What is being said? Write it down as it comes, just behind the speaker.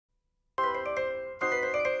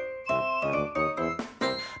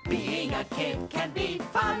a kid can be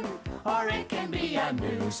fun, or it can be a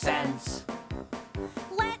nuisance.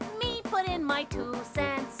 Let me put in my 2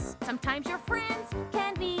 cents. Sometimes your friends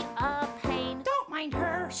can be a pain. Don't mind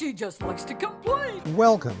her, she just likes to complain.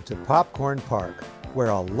 Welcome to Popcorn Park, where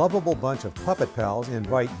a lovable bunch of puppet pals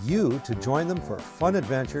invite you to join them for fun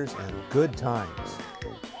adventures and good times.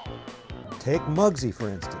 Take Muggsy, for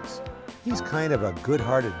instance. He's kind of a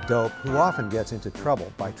good-hearted dope who often gets into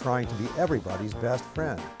trouble by trying to be everybody's best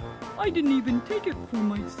friend. I didn't even take it for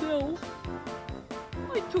myself.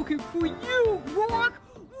 I took it for you, Rock!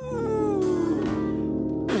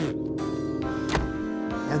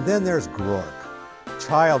 And then there's Grork.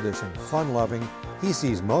 Childish and fun-loving, he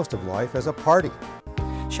sees most of life as a party.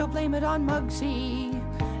 She'll blame it on Muggsy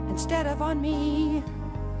instead of on me.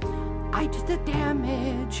 I did the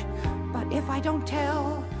damage, but if I don't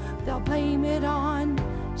tell, they'll blame it on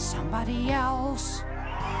somebody else.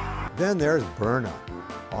 Then there's Berna,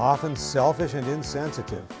 often selfish and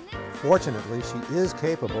insensitive. Fortunately, she is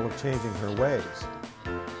capable of changing her ways.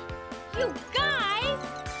 You guys,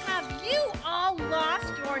 have you all lost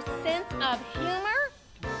your sense of humor?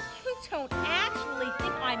 You don't actually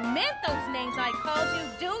think I meant those names I called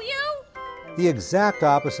you, do you? The exact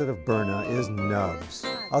opposite of Berna is Nubs,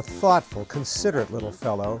 a thoughtful, considerate little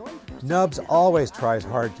fellow. Nubs always tries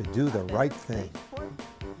hard to do the right thing.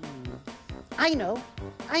 I know.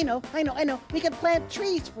 We can plant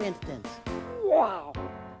trees, for instance. Wow!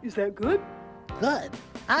 Is that good? Good.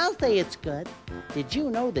 I'll say it's good. Did you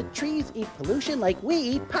know that trees eat pollution like we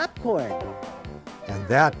eat popcorn? And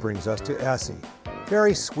that brings us to Essie.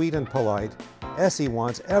 Very sweet and polite, Essie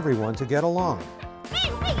wants everyone to get along. Hey,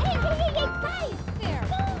 guys! There!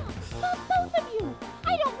 Stop, both of you!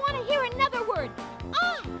 I don't want to hear another word.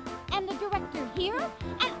 I am the director here,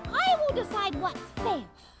 and I will decide what's fair.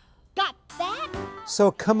 Got that? So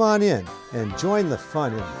come on in and join the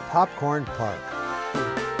fun in Popcorn Park.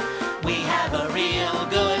 We have a real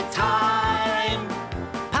good time.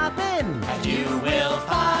 Pop in! And you will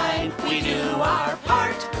find we do our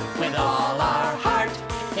part with all our heart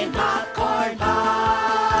in Popcorn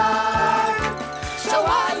Park. So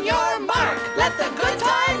on your mark, let the good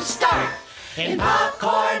times start in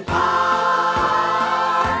Popcorn Park.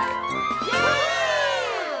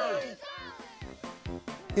 Yay!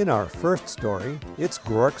 In our first story, it's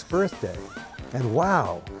Grork's birthday. And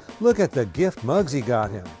wow, look at the gift Muggsy got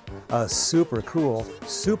him. A super cool,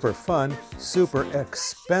 super fun, super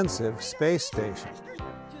expensive space station.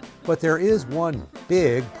 But there is one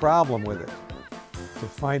big problem with it. To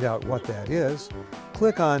find out what that is,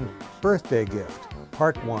 click on Birthday Gift,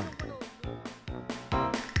 Part 1.